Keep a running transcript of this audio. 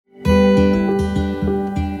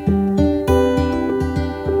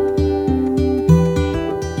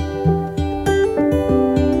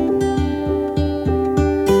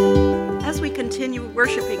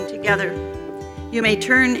may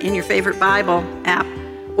turn in your favorite Bible app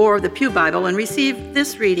or the Pew Bible and receive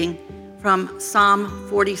this reading from Psalm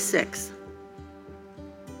 46.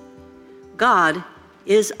 God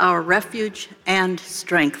is our refuge and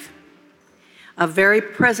strength, a very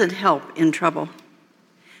present help in trouble.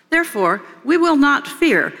 Therefore, we will not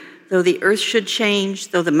fear, though the earth should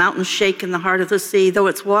change, though the mountains shake in the heart of the sea, though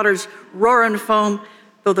its waters roar and foam,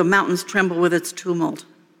 though the mountains tremble with its tumult.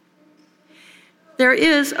 There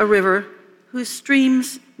is a river whose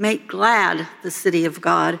streams make glad the city of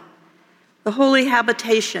God, the holy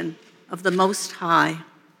habitation of the Most High.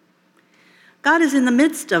 God is in the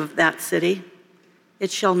midst of that city.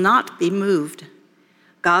 It shall not be moved.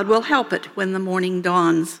 God will help it when the morning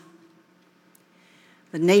dawns.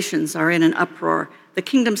 The nations are in an uproar. The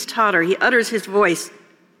kingdoms totter. He utters his voice.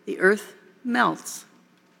 The earth melts.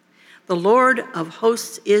 The Lord of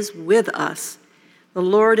hosts is with us. The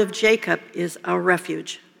Lord of Jacob is our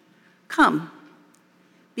refuge. Come,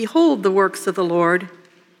 behold the works of the Lord.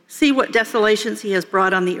 See what desolations he has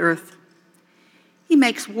brought on the earth. He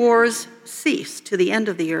makes wars cease to the end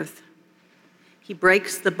of the earth. He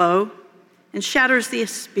breaks the bow and shatters the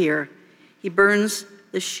spear. He burns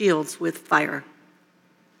the shields with fire.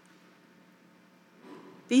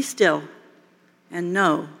 Be still and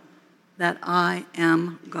know that I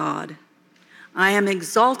am God. I am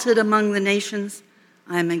exalted among the nations.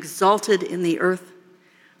 I am exalted in the earth.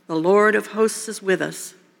 The Lord of hosts is with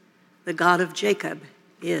us. The God of Jacob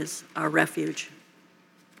is our refuge.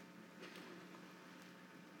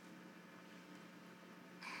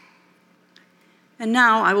 And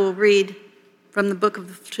now I will read from the book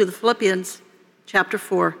to the Philippians, chapter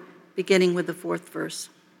 4, beginning with the 4th verse.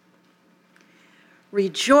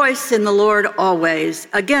 Rejoice in the Lord always.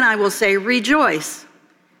 Again, I will say, rejoice.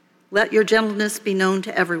 Let your gentleness be known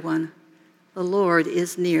to everyone. The Lord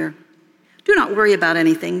is near. Do not worry about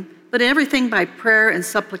anything, but in everything by prayer and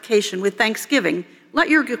supplication with thanksgiving, let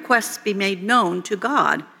your requests be made known to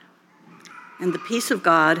God. And the peace of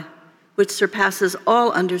God, which surpasses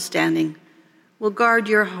all understanding, will guard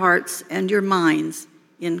your hearts and your minds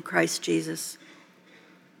in Christ Jesus.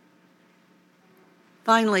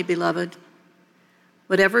 Finally, beloved,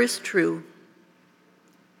 whatever is true,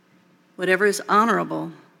 whatever is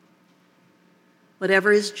honorable,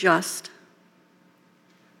 whatever is just,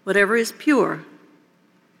 whatever is pure,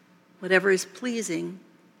 whatever is pleasing,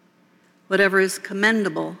 whatever is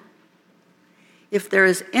commendable, if there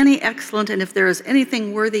is any excellent and if there is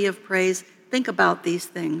anything worthy of praise, think about these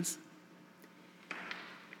things.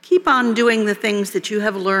 Keep on doing the things that you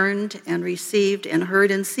have learned and received and heard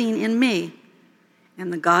and seen in me,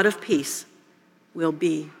 and the God of peace will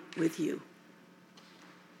be with you.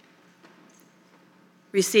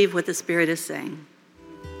 Receive what the Spirit is saying.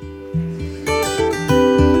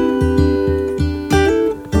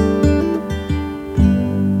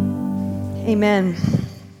 Amen.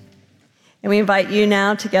 And we invite you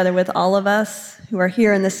now, together with all of us who are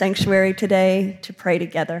here in the sanctuary today, to pray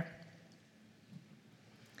together.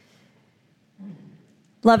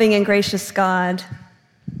 Loving and gracious God,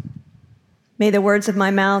 may the words of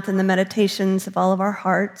my mouth and the meditations of all of our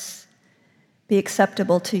hearts be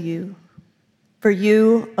acceptable to you. For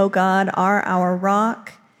you, O God, are our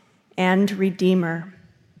rock and Redeemer.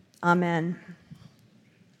 Amen.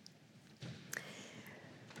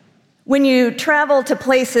 When you travel to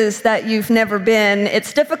places that you've never been,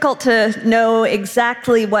 it's difficult to know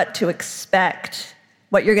exactly what to expect,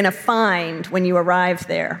 what you're going to find when you arrive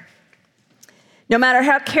there. No matter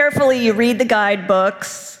how carefully you read the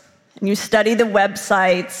guidebooks, and you study the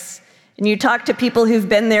websites, and you talk to people who've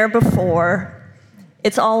been there before,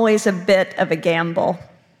 it's always a bit of a gamble.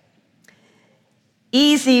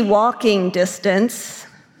 Easy walking distance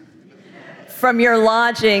from your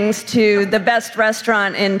lodgings to the best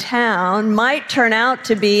restaurant in town might turn out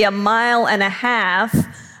to be 1.5 miles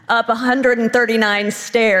up 139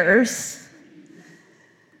 stairs.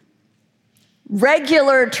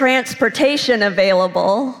 Regular transportation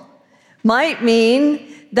available might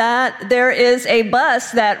mean that there is a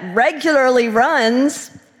bus that regularly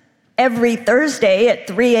runs every Thursday at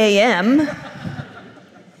 3 a.m.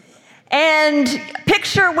 And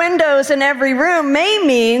picture windows in every room may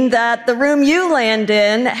mean that the room you land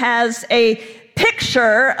in has a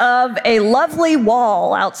picture of a lovely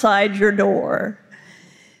wall outside your door.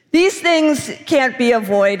 These things can't be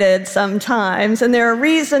avoided sometimes, and there are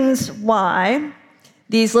reasons why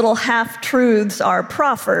these little half-truths are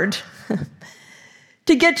proffered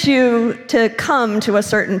to get you to come to a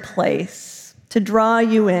certain place, to draw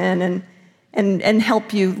you in and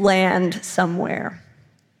help you land somewhere.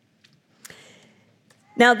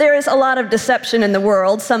 Now, there is a lot of deception in the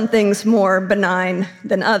world, some things more benign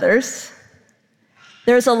than others.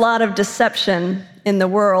 There's a lot of deception in the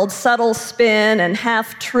world, subtle spin and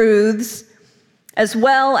half-truths, as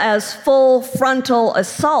well as full frontal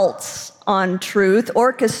assaults on truth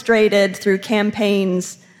orchestrated through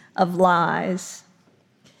campaigns of lies.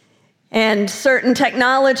 And certain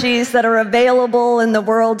technologies that are available in the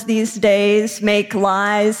world these days make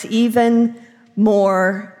lies even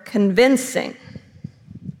more convincing.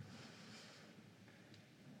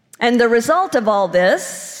 And the result of all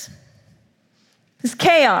this is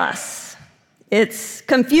chaos. It's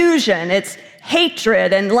confusion, it's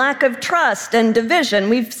hatred and lack of trust and division.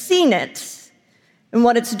 We've seen it and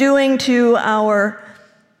what it's doing to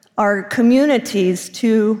our communities,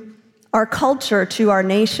 to our culture, to our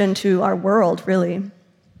nation, to our world, really.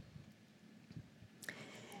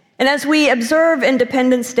 And as we observe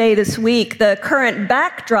Independence Day this week, the current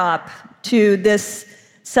backdrop to this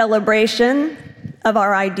celebration of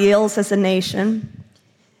our ideals as a nation,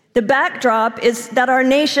 the backdrop is that our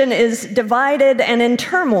nation is divided and in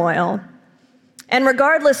turmoil. And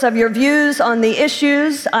regardless of your views on the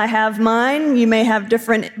issues, I have mine, you may have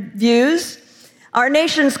different views, our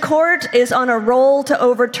nation's court is on a roll to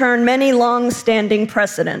overturn many long-standing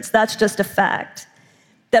precedents, that's just a fact,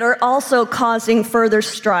 that are also causing further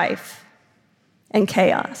strife and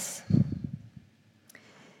chaos.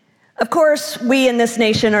 Of course, we in this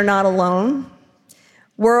nation are not alone.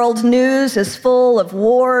 World news is full of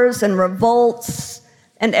wars and revolts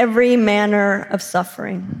and every manner of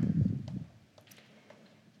suffering.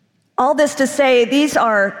 All this to say, these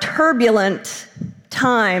are turbulent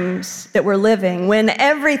times that we're living when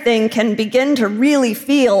everything can begin to really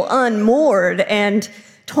feel unmoored and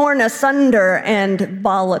torn asunder and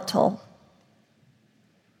volatile.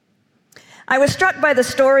 I was struck by the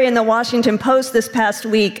story in the Washington Post this past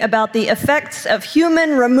week about the effects of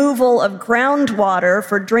human removal of groundwater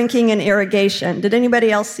for drinking and irrigation. Did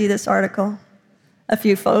anybody else see this article? A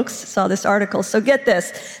few folks saw this article. So get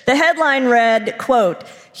this. The headline read, quote,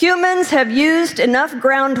 "Humans have used enough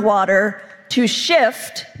groundwater to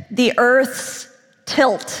shift the Earth's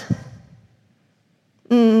tilt."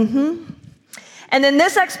 And then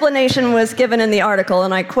this explanation was given in the article,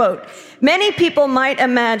 and I quote, "Many people might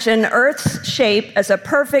imagine Earth's shape as a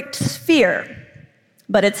perfect sphere,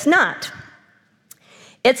 but it's not.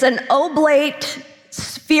 It's an oblate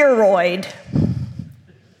spheroid."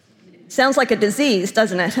 Sounds like a disease,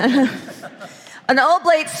 doesn't it? An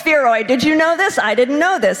oblate spheroid. Did you know this? I didn't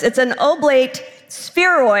know this. It's an oblate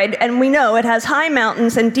spheroid, and we know it has high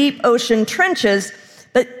mountains and deep ocean trenches.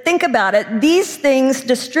 But think about it. These things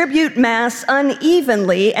distribute mass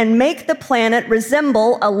unevenly and make the planet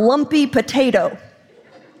resemble a lumpy potato.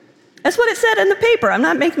 That's what it said in the paper. I'm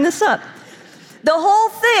not making this up. The whole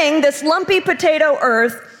thing, this lumpy potato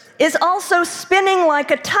Earth, is also spinning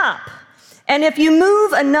like a top. And if you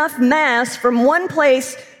move enough mass from one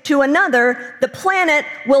place to another, the planet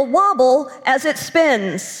will wobble as it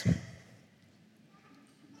spins.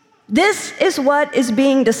 This is what is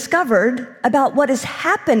being discovered about what is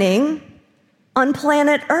happening on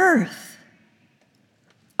planet Earth.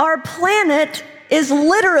 Our planet is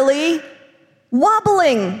literally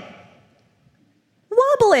wobbling.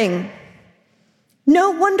 Wobbling.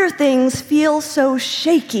 No wonder things feel so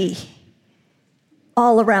shaky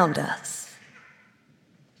all around us.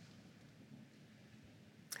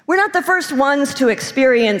 We're not the first ones to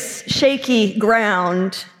experience shaky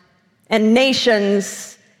ground and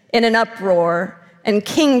nations in an uproar and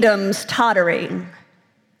kingdoms tottering.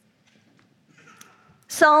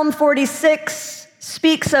 Psalm 46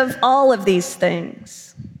 speaks of all of these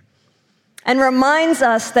things and reminds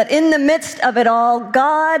us that in the midst of it all,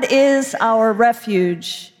 God is our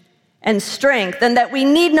refuge and strength, and that we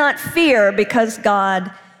need not fear because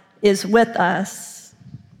God is with us.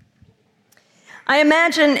 I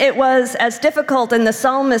imagine it was as difficult in the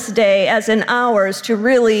psalmist's day as in ours to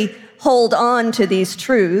really hold on to these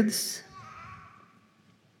truths.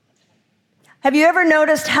 Have you ever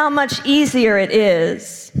noticed how much easier it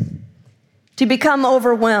is to become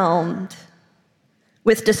overwhelmed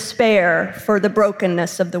with despair for the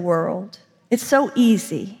brokenness of the world? It's so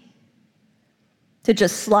easy to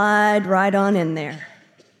just slide right on in there.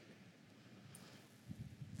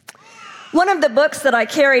 One of the books that I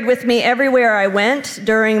carried with me everywhere I went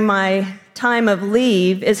during my time of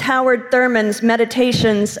leave is Howard Thurman's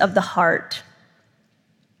Meditations of the Heart.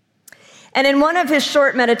 And in one of his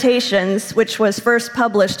short meditations, which was first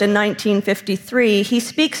published in 1953, he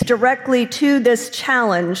speaks directly to this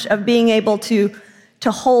challenge of being able to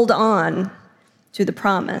hold on to the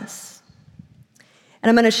promise. And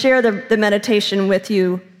I'm going to share the meditation with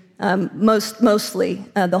you, mostly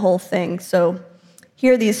the whole thing. So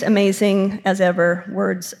hear these amazing, as ever,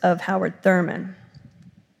 words of Howard Thurman.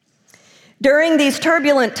 During these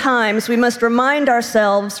turbulent times, we must remind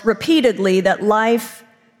ourselves repeatedly that life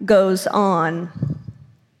goes on.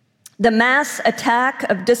 The mass attack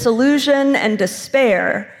of disillusion and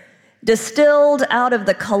despair, distilled out of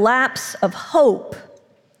the collapse of hope,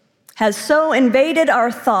 has so invaded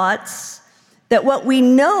our thoughts that what we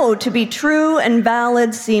know to be true and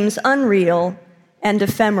valid seems unreal and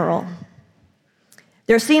ephemeral.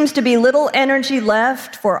 There seems to be little energy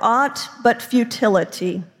left for aught but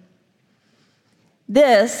futility.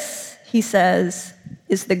 This, he says,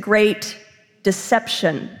 is the great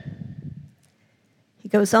deception. He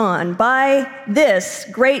goes on, by this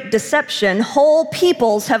great deception, whole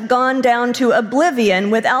peoples have gone down to oblivion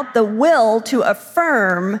without the will to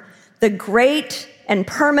affirm the great and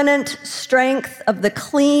permanent strength of the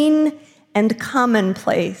clean and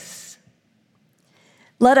commonplace.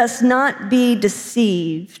 Let us not be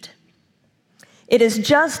deceived. It is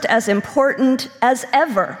just as important as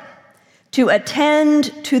ever to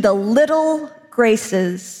attend to the little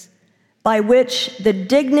graces by which the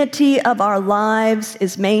dignity of our lives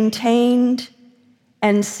is maintained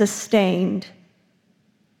and sustained.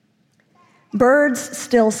 Birds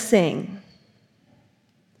still sing.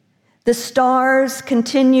 The stars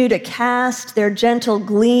continue to cast their gentle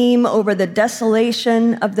gleam over the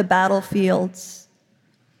desolation of the battlefields.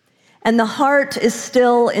 And the heart is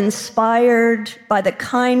still inspired by the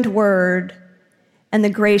kind word and the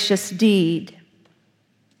gracious deed.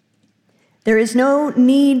 There is no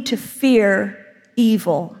need to fear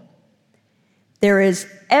evil. There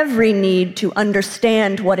is every need to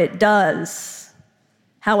understand what it does,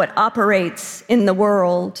 how it operates in the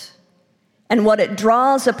world, and what it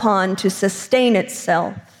draws upon to sustain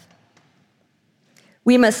itself.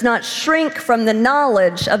 We must not shrink from the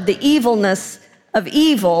knowledge of the evilness of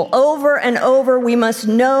evil. Over and over, we must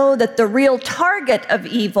know that the real target of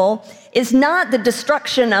evil is not the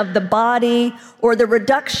destruction of the body or the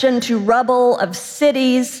reduction to rubble of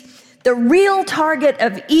cities. The real target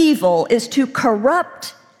of evil is to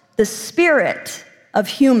corrupt the spirit of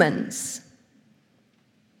humans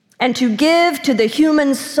and to give to the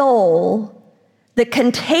human soul the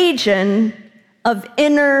contagion of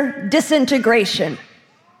inner disintegration.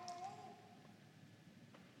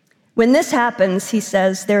 When this happens, he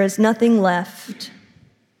says, there is nothing left.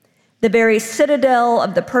 The very citadel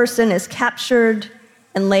of the person is captured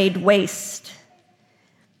and laid waste.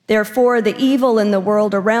 Therefore, the evil in the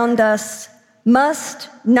world around us must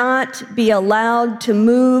not be allowed to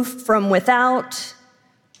move from without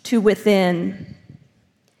to within.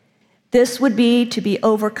 This would be to be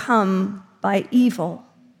overcome by evil.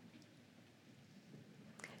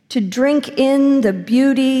 To drink in the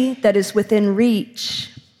beauty that is within reach.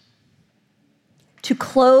 To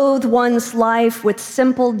clothe one's life with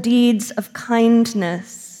simple deeds of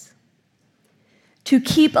kindness, to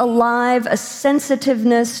keep alive a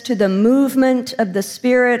sensitiveness to the movement of the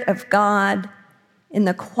Spirit of God in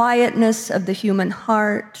the quietness of the human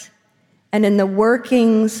heart and in the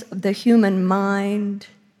workings of the human mind.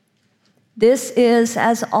 This is,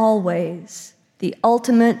 as always, the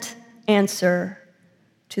ultimate answer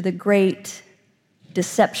to the great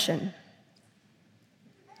deception.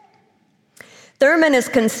 Thurman is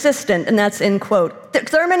consistent, and that's in quote.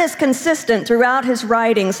 Thurman is consistent throughout his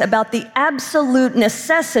writings about the absolute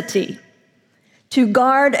necessity to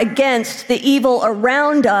guard against the evil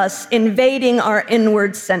around us invading our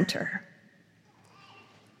inward center.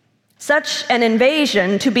 Such an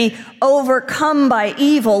invasion, to be overcome by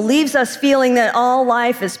evil, leaves us feeling that all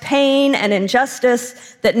life is pain and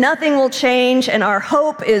injustice, that nothing will change, and our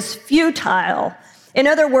hope is futile. In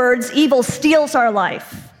other words, evil steals our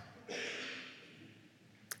life.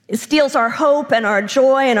 It steals our hope and our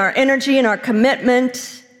joy and our energy and our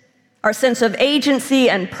commitment, our sense of agency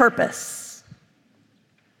and purpose.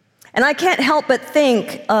 And I can't help but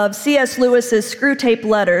think of C.S. Lewis's Screwtape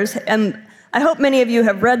Letters, and I hope many of you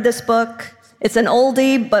have read this book. It's an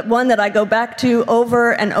oldie, but one that I go back to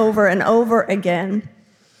over and over and over again.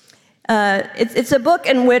 It's a book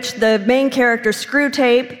in which the main character,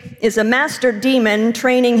 Screwtape, is a master demon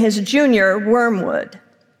training his junior, Wormwood,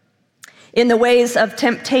 in the ways of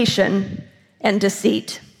temptation and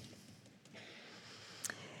deceit.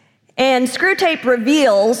 And Screwtape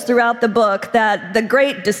reveals throughout the book that the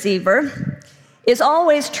great deceiver is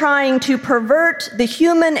always trying to pervert the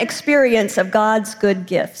human experience of God's good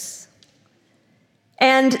gifts.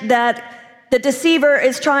 And that the deceiver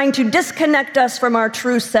is trying to disconnect us from our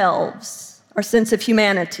true selves, our sense of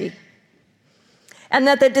humanity. And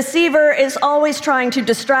that the deceiver is always trying to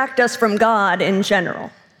distract us from God in general.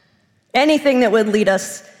 Anything that would lead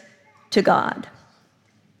us to God.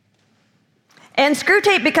 And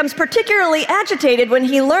Screwtape becomes particularly agitated when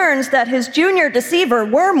he learns that his junior deceiver,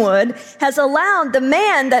 Wormwood, has allowed the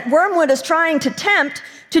man that Wormwood is trying to tempt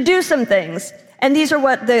to do some things. And these are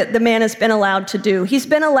what the man has been allowed to do. He's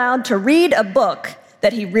been allowed to read a book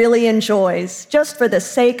that he really enjoys, just for the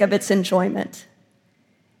sake of its enjoyment.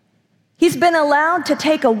 He's been allowed to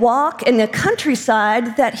take a walk in the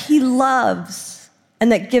countryside that he loves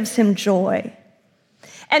and that gives him joy,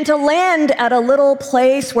 and to land at a little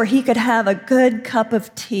place where he could have a good cup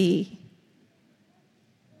of tea.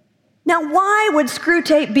 Now, why would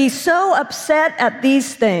Screwtape be so upset at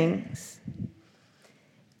these things?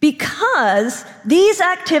 Because these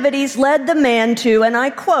activities led the man to, and I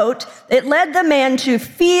quote, it led the man to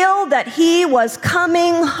feel that he was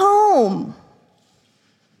coming home,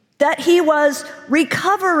 that he was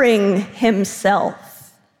recovering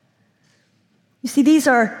himself. You see, these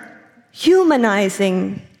are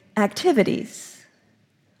humanizing activities.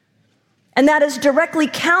 And that is directly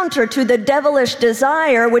counter to the devilish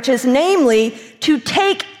desire, which is namely to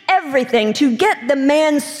take everything, to get the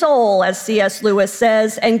man's soul, as C.S. Lewis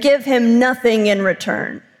says, and give him nothing in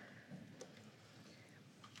return.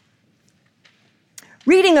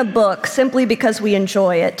 Reading a book simply because we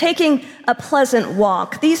enjoy it, taking a pleasant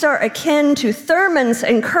walk, these are akin to Thurman's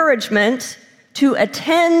encouragement to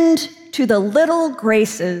attend to the little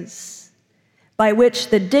graces by which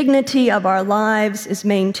the dignity of our lives is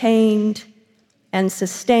maintained and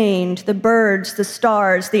sustained, the birds, the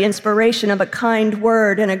stars, the inspiration of a kind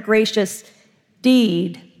word and a gracious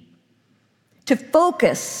deed, to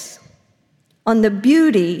focus on the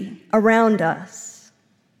beauty around us,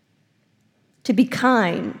 to be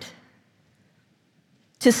kind,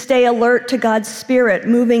 to stay alert to God's Spirit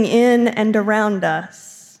moving in and around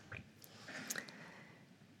us.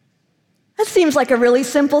 That seems like a really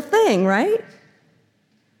simple thing, right?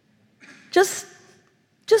 Just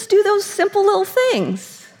do those simple little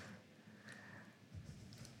things.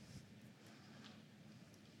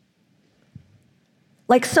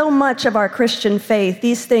 Like so much of our Christian faith,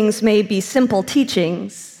 these things may be simple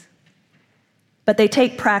teachings, but they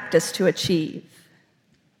take practice to achieve.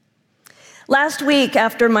 Last week,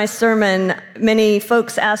 after my sermon, many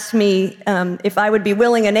folks asked me if I would be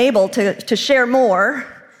willing and able to share more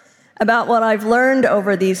about what I've learned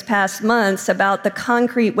over these past months about the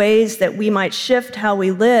concrete ways that we might shift how we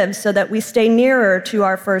live so that we stay nearer to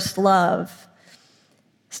our first love,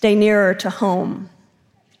 stay nearer to home.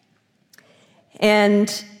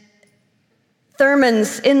 And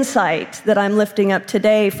Thurman's insight that I'm lifting up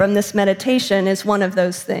today from this meditation is one of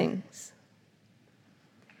those things.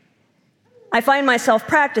 I find myself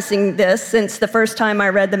practicing this since the first time I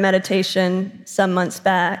read the meditation some months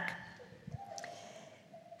back.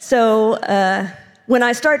 So when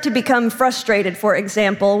I start to become frustrated, for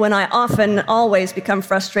example, when I often always become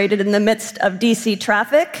frustrated in the midst of DC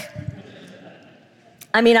traffic,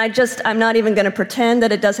 I'm not even going to pretend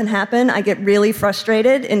that it doesn't happen. I get really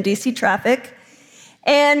frustrated in DC traffic.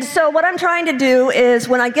 And so what I'm trying to do is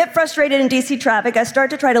when I get frustrated in DC traffic, I start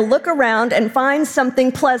to try to look around and find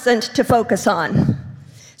something pleasant to focus on.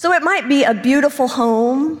 So it might be a beautiful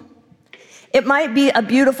home. It might be a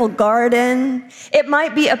beautiful garden. It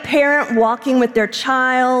might be a parent walking with their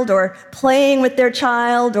child or playing with their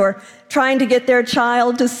child or trying to get their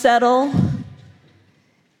child to settle.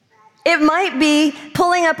 It might be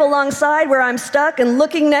pulling up alongside where I'm stuck and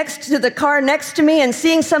looking next to the car next to me and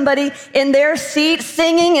seeing somebody in their seat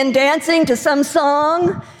singing and dancing to some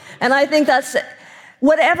song. And I think that's,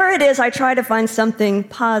 whatever it is, I try to find something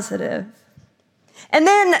positive. And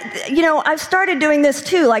then, I've started doing this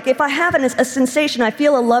too. Like if I have a sensation, I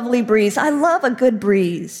feel a lovely breeze. I love a good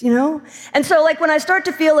breeze, And so like when I start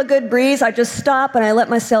to feel a good breeze, I just stop and I let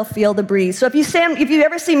myself feel the breeze. So if you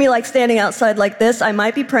ever see me like standing outside like this, I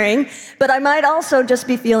might be praying, but I might also just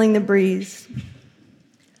be feeling the breeze.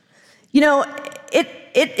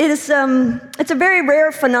 It's a very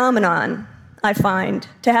rare phenomenon, I find,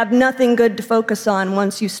 to have nothing good to focus on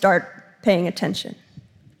once you start paying attention.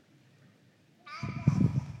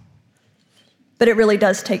 But it really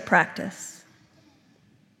does take practice.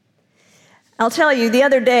 I'll tell you, the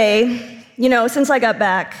other day, since I got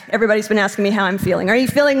back, everybody's been asking me how I'm feeling. Are you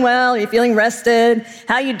feeling well? Are you feeling rested?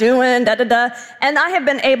 How you doing? Da-da-da. And I have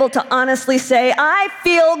been able to honestly say, I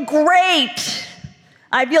feel great.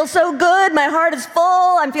 I feel so good. My heart is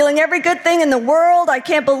full. I'm feeling every good thing in the world. I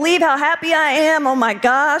can't believe how happy I am. Oh my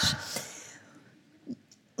gosh.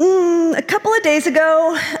 A couple of days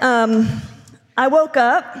ago, I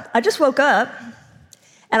just woke up,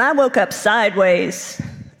 and I woke up sideways.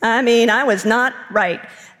 I was not right.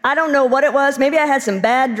 I don't know what it was. Maybe I had some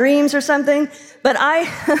bad dreams or something, but I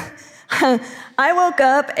I woke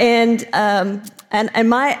up and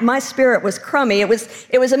my spirit was crummy. It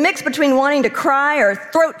was a mix between wanting to cry or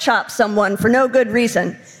throat chop someone for no good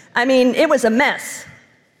reason. I mean, it was a mess.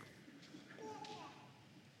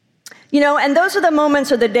 And those are the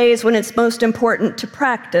moments or the days when it's most important to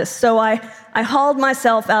practice. So I hauled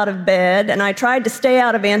myself out of bed, and I tried to stay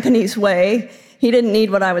out of Anthony's way. He didn't need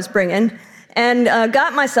what I was bringing. And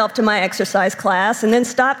got myself to my exercise class, and then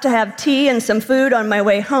stopped to have tea and some food on my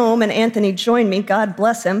way home, and Anthony joined me, God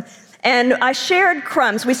bless him. And I shared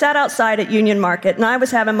crumbs. We sat outside at Union Market, and I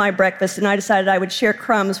was having my breakfast, and I decided I would share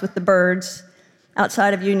crumbs with the birds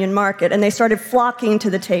outside of Union Market, and they started flocking to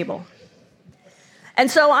the table. And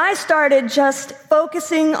so I started just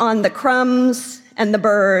focusing on the crumbs and the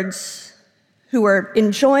birds who were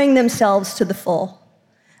enjoying themselves to the full.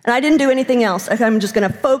 And I didn't do anything else. I'm just going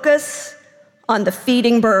to focus on the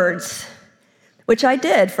feeding birds, which I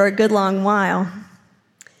did for a good long while.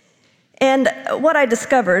 And what I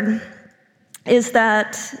discovered is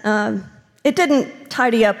that it didn't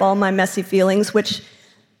tidy up all my messy feelings, which,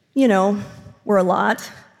 were a lot,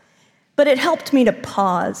 but it helped me to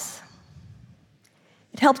pause.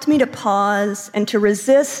 It helped me to pause and to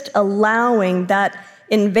resist allowing that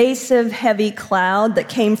invasive, heavy cloud that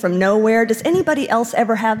came from nowhere. Does anybody else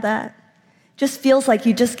ever have that? Just feels like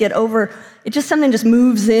you just get over, something just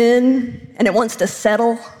moves in and it wants to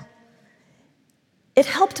settle. It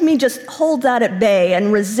helped me just hold that at bay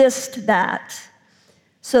and resist that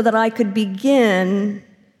so that I could begin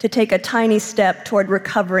to take a tiny step toward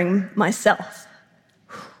recovering myself.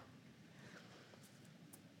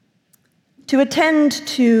 To attend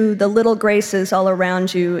to the little graces all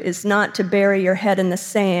around you is not to bury your head in the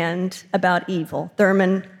sand about evil.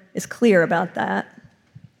 Thurman is clear about that.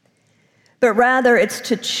 But rather, it's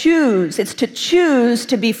to choose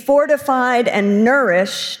to be fortified and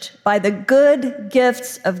nourished by the good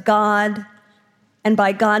gifts of God and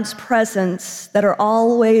by God's presence that are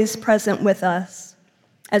always present with us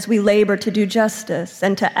as we labor to do justice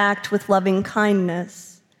and to act with loving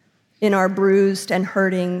kindness in our bruised and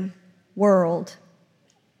hurting world.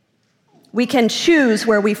 We can choose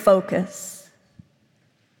where we focus.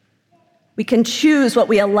 We can choose what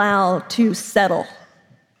we allow to settle.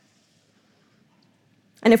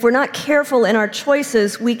 And if we're not careful in our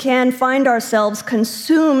choices, we can find ourselves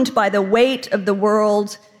consumed by the weight of the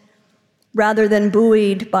world rather than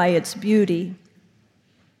buoyed by its beauty.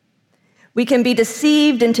 We can be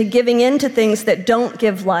deceived into giving in to things that don't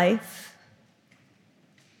give life,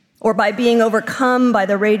 or by being overcome by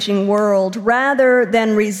the raging world, rather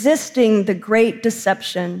than resisting the great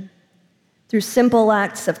deception through simple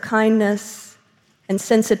acts of kindness and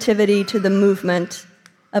sensitivity to the movement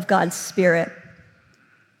of God's Spirit.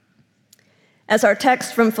 As our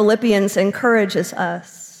text from Philippians encourages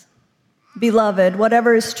us, beloved,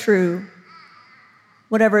 whatever is true,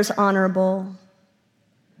 whatever is honorable,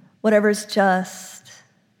 whatever is just,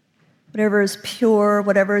 whatever is pure,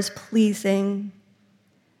 whatever is pleasing,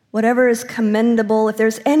 whatever is commendable, if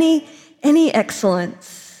there's any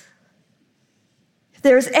excellence, if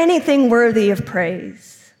there's anything worthy of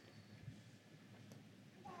praise,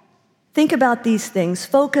 think about these things.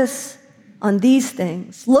 Focus on these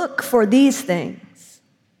things. Look for these things.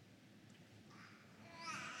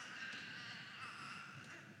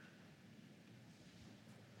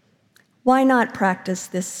 Why not practice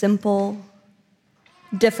this simple,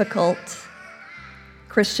 difficult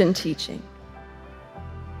Christian teaching?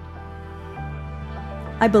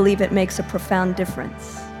 I believe it makes a profound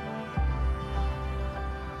difference.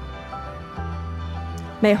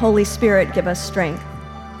 May Holy Spirit give us strength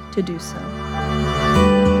to do so.